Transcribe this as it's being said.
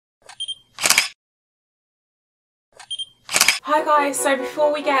Hi guys, so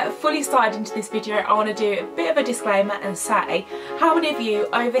before we get fully started into this video, I want to do a bit of a disclaimer and say how many of you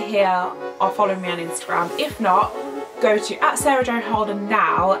over here are following me on Instagram. If not, go to @SarahJoHolden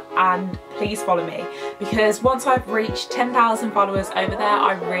now and please follow me, because once I've reached 10,000 followers over there,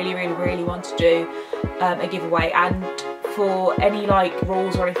 I really want to do a giveaway. And for any like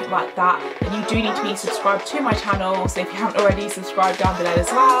rules or anything like that, then you do need to be subscribed to my channel, so if you haven't already, subscribe down below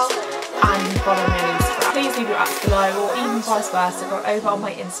as well and follow me on Instagram. Please leave your @ below, or even vice versa, go over on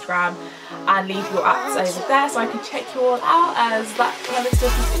my Instagram and leave your @ over there so I can check you all out, as that kind of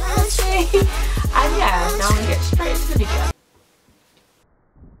stuff is interesting. And yeah, now I'm going to get straight into the video.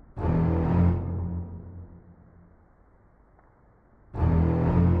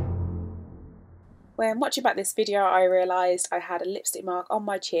 When watching back this video, I realised I had a lipstick mark on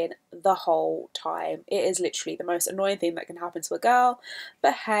my chin the whole time. It is literally the most annoying thing that can happen to a girl,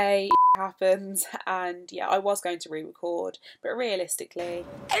 but hey, it happens. And yeah, I was going to re-record, but realistically,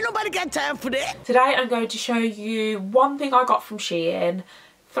 ain't nobody got time for that. Today I'm going to show you one thing I got from SHEIN,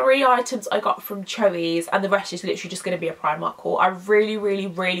 3 items I got from CHOIES, and the rest is literally just going to be a Primark haul. I really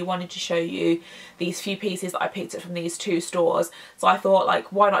wanted to show you these few pieces that I picked up from these 2 stores, so I thought,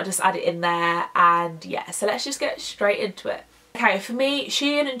 like, why not just add it in there? And yeah, so let's just get straight into it. Okay, for me,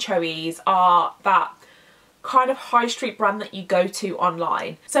 SHEIN and CHOIES are that kind of high street brand that you go to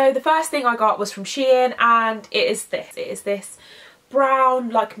online. So the first thing I got was from SHEIN, and it is this brown,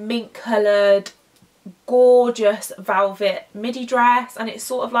 like mint coloured, gorgeous velvet midi dress, and it's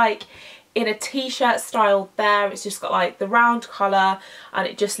sort of like in a t-shirt style there. It's just got like the round collar, and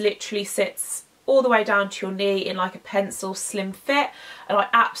it just literally sits all the way down to your knee in like a pencil slim fit, and I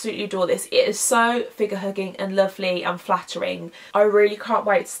absolutely adore this. It is so figure hugging and lovely and flattering. I really can't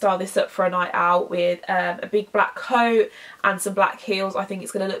wait to style this up for a night out with a big black coat and some black heels. I think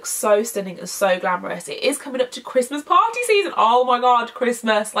it's going to look so stunning and so glamorous. It is coming up to Christmas party season. Oh my god,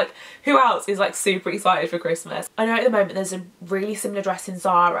 Christmas. Like, who else is like super excited for Christmas? I know at the moment there's a really similar dress in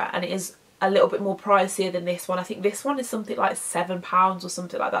Zara, and it is a little bit more pricier than this one. I think this one is something like £7 or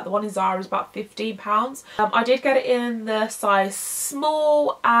something like that. The one in Zara is about £15. I did get it in the size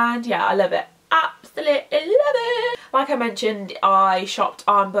small, and yeah, I love it. Absolutely love it. Like I mentioned, I shopped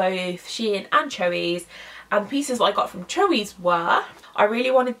on both SHEIN and CHOIES, and the pieces that I got from CHOIES were, I really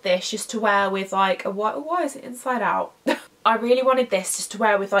wanted this just to wear with like a white, why is it inside out? I really wanted this just to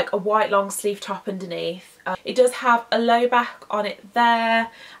wear with like a white long sleeve top underneath. It does have a low back on it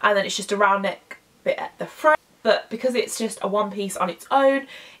there, and then it's just a round neck bit at the front, but because it's just a one piece on its own,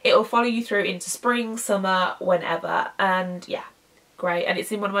 it will follow you through into spring, summer, whenever. And yeah, great, and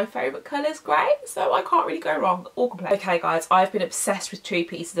it's in one of my favourite colours, grey, so I can't really go wrong or complain. Okay guys, I've been obsessed with 2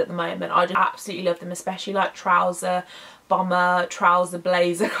 pieces at the moment. I just absolutely love them, especially like trouser bomber, trouser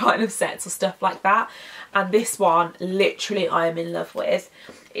blazer kind of sets or stuff like that. And this one, literally, I am in love with.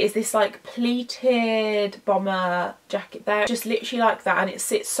 Is this like pleated bomber jacket there, just literally like that, and it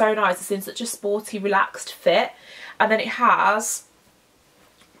sits so nice. It's in such a sporty, relaxed fit, and then it has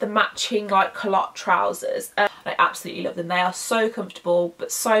the matching like culotte trousers. I absolutely love them. They are so comfortable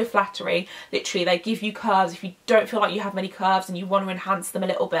but so flattering. Literally, they give you curves. If you don't feel like you have many curves and you want to enhance them a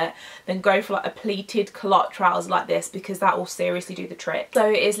little bit, then go for like a pleated culotte trouser like this, because that will seriously do the trick.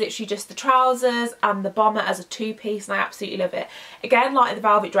 So it is literally just the trousers and the bomber as a 2-piece, and I absolutely love it. Again, like the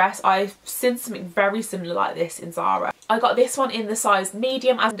velvet dress, I've seen something very similar like this in Zara. I got this one in the size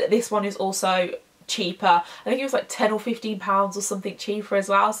medium, and this one is also cheaper. I think it was like £10 or £15 or something cheaper as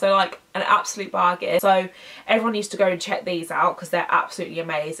well, so like an absolute bargain. So everyone needs to go and check these out, because they're absolutely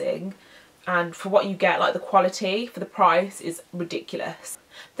amazing, and for what you get, like the quality for the price is ridiculous.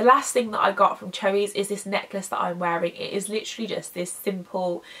 The last thing that I got from CHOIES is this necklace that I'm wearing. It is literally just this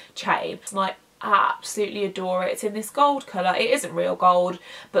simple chain, and I absolutely adore it. It's in this gold colour. It isn't real gold,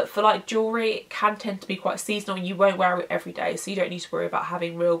 but for like jewellery, it can tend to be quite seasonal, and you won't wear it every day, so you don't need to worry about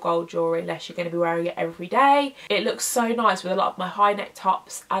having real gold jewellery unless you're going to be wearing it every day. It looks so nice with a lot of my high neck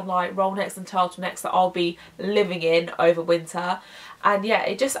tops and like roll necks and turtlenecks that I'll be living in over winter, and yeah,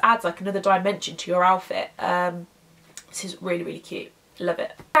 it just adds like another dimension to your outfit. This is really cute. Love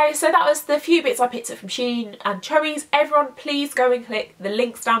it. Okay, so that was the few bits I picked up from SHEIN and CHOIES. Everyone, please go and click the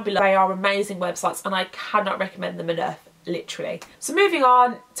links down below. They are amazing websites, and I cannot recommend them enough, literally. So moving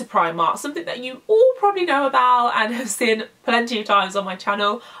on to Primark, something that you all probably know about and have seen plenty of times on my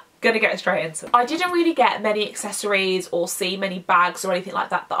channel. Gonna get straight into it. I didn't really get many accessories or see many bags or anything like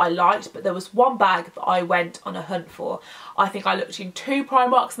that that I liked, but there was one bag that I went on a hunt for. I think I looked in 2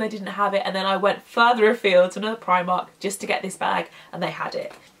 Primarks and they didn't have it, and then I went further afield to another Primark just to get this bag, and they had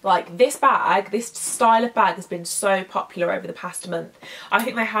it. Like this bag, this style of bag has been so popular over the past month. I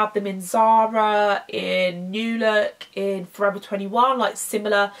think they have them in Zara, in New Look, in Forever 21, like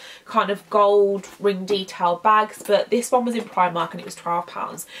similar kind of gold ring detail bags, but this one was in Primark and it was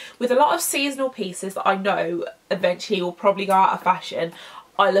 £12. With a lot of seasonal pieces that I know eventually will probably go out of fashion,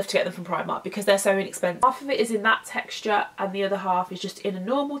 I love to get them from Primark because they're so inexpensive. Half of it is in that texture and the other half is just in a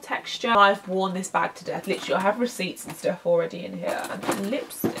normal texture. I've worn this bag to death. Literally, I have receipts and stuff already in here. And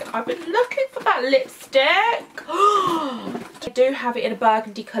lipstick. I've been looking for that lipstick. I do have it in a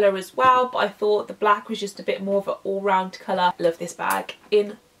burgundy colour as well, but I thought the black was just a bit more of an all-round colour. Love this bag.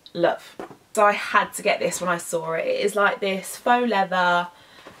 In love. So I had to get this when I saw it. It is like this faux leather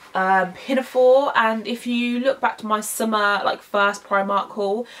pinafore, and if you look back to my summer like first Primark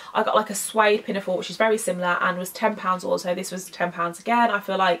haul, I got like a suede pinafore which is very similar and was £10 also. This was £10 again. I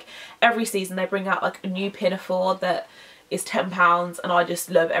feel like every season they bring out like a new pinafore that is £10 and I just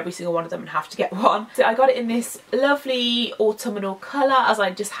love every single one of them and have to get one. So I got it in this lovely autumnal colour as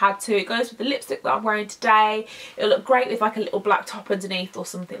I just had to. It goes with the lipstick that I'm wearing today. It'll look great with like a little black top underneath or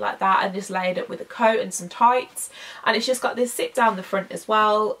something like that, and just layered it with a coat and some tights. And it's just got this zip down the front as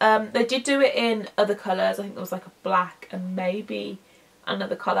well. They did do it in other colours. I think there was like a black and maybe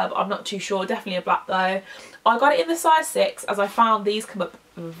another colour, but I'm not too sure. Definitely a black though. I got it in the size 6 as I found these come up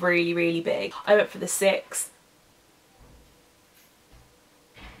really, really big. I went for the 6.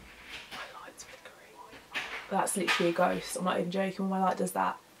 That's literally a ghost. I'm not even joking when my light does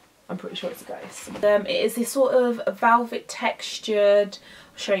that. I'm pretty sure it's a ghost. It is this sort of velvet textured,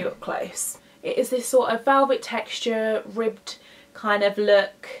 I'll show you up close. It is this sort of velvet texture, ribbed kind of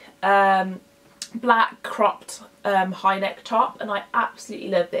look, black cropped high neck top, and I absolutely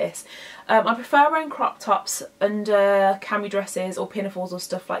love this. I prefer wearing crop tops under cami dresses or pinafores or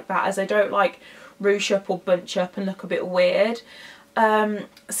stuff like that, as they don't like ruche up or bunch up and look a bit weird.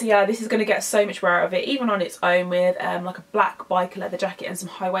 So yeah, this is going to get so much wear out of it, even on its own, with like a black biker leather jacket and some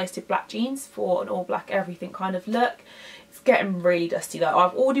high-waisted black jeans for an all black everything kind of look. It's getting really dusty though.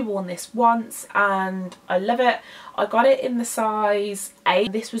 I've already worn this once and I love it. I got it in the size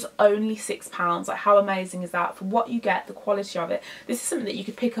 8. This was only £6. Like, how amazing is that? For what you get, the quality of it. This is something that you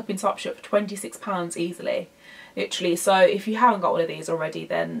could pick up in Topshop for £26 easily, literally. So if you haven't got one of these already,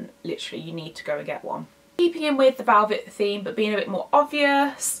 then literally you need to go and get one. Keeping in with the velvet theme but being a bit more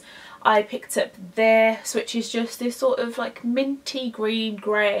obvious, I picked up this, which is just this sort of like minty green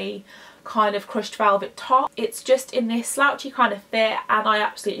grey kind of crushed velvet top. It's just in this slouchy kind of fit and I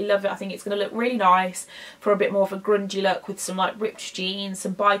absolutely love it. I think it's going to look really nice for a bit more of a grungy look with some like ripped jeans,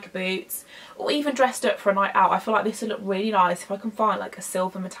 some biker boots, or even dressed up for a night out. I feel like this would look really nice if I can find like a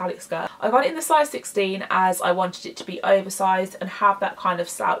silver metallic skirt. I got it in the size 16 as I wanted it to be oversized and have that kind of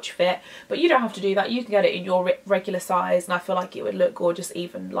slouch fit, but you don't have to do that. You can get it in your regular size and I feel like it would look gorgeous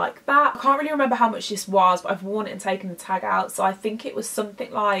even like that. I can't really remember how much this was, but I've worn it and taken the tag out, so I think it was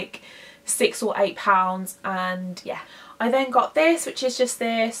something like £6 or £8, and yeah. I then got this, which is just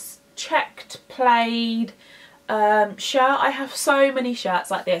this checked plaid shirt. I have so many shirts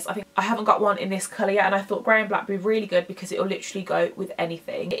like this. I think I haven't got one in this colour yet, and I thought grey and black would be really good because it will literally go with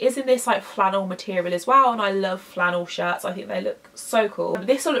anything. It is in this like flannel material as well, and I love flannel shirts. I think they look so cool.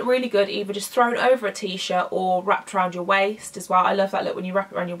 This will look really good either just thrown over a t-shirt or wrapped around your waist as well. I love that look when you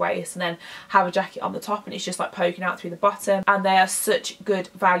wrap it around your waist and then have a jacket on the top and it's just like poking out through the bottom, and they are such good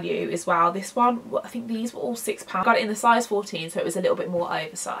value as well. This one, I think these were all £6. I got it in the size 14, so it was a little bit more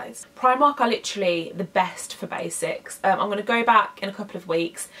oversized. Primark are literally the best for basics. I'm going to go back in a couple of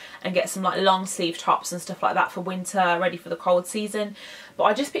weeks and get some like long sleeve tops and stuff like that for winter, ready for the cold season. But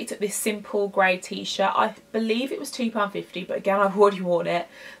I just picked up this simple grey t-shirt. I believe it was £2.50, but again I've already worn it,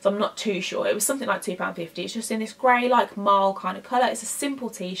 so I'm not too sure. It was something like £2.50. It's just in this grey like marl kind of colour. It's a simple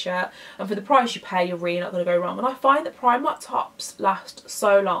t-shirt, and for the price you pay you're really not going to go wrong. And I find that Primark tops last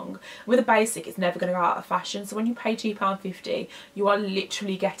so long. With a basic it's never going to go out of fashion, so when you pay £2.50 you are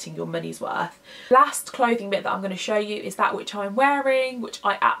literally getting your money's worth. Last clothing bit that I'm going to show you is that which I'm wearing, which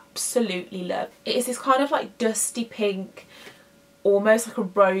I absolutely love. It is this kind of like dusty pink, almost like a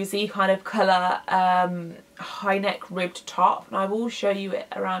rosy kind of colour, high neck ribbed top, and I will show you it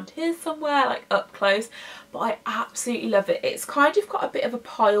around here somewhere, like up close, but I absolutely love it. It's kind of got a bit of a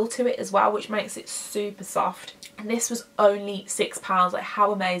pile to it as well, which makes it super soft, and this was only £6. Like,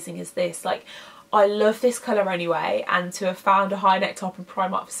 how amazing is this? Like, I love this colour anyway, and to have found a high neck top in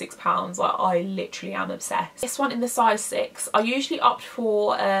Primark for £6, like, I literally am obsessed. This one in the size 6. I usually opt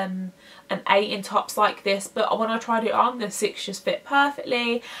for an 8 in tops like this, but when I tried it on, the 6 just fit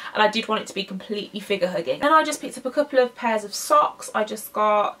perfectly, and I did want it to be completely figure hugging. Then I just picked up a couple of pairs of socks. I just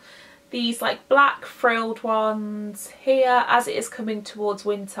got these like black frilled ones here. As it is coming towards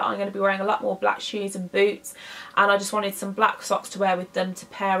winter, I'm going to be wearing a lot more black shoes and boots, and I just wanted some black socks to wear with them to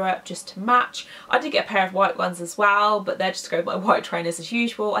pair up, just to match. I did get a pair of white ones as well, but they're just to go with my white trainers as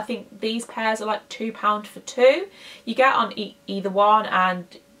usual. I think these pairs are like £2 for two. You get on either one, and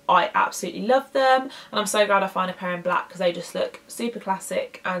I absolutely love them, and I'm so glad I found a pair in black because they just look super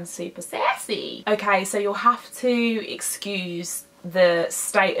classic and super sassy. Okay, so you'll have to excuse the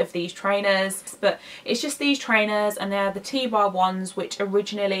state of these trainers, but it's just these trainers, and they're the T-bar ones, which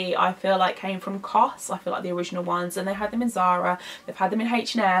originally I feel like came from CHOIES. I feel like the original ones, and they had them in Zara, they've had them in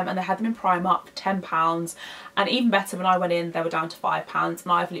H&M, and they had them in Primark for £10, and even better, when I went in they were down to £5,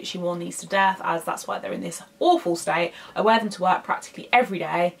 and I've literally worn these to death, as that's why they're in this awful state. I wear them to work practically every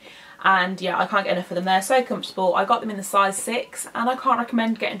day, and yeah, I can't get enough of them. They're so comfortable. I got them in the size 6, and I can't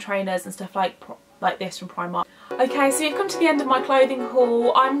recommend getting trainers and stuff like this from Primark. Okay, so you've come to the end of my clothing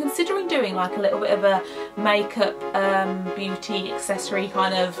haul. I'm considering doing like a little bit of a makeup, beauty, accessory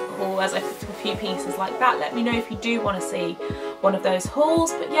kind of haul, as I picked up a few pieces like that. Let me know if you do want to see one of those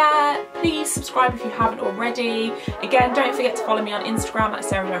hauls. But yeah, please subscribe if you haven't already. Again, don't forget to follow me on Instagram at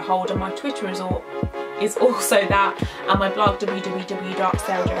Sarah Jo Holder. My Twitter is also that, and my blog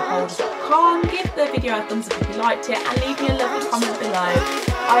www.sarahjoholder.com. Give the video a thumbs up if you liked it, and leave me a lovely comment below.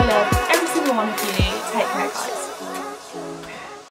 I love every single one of you. Take care, guys.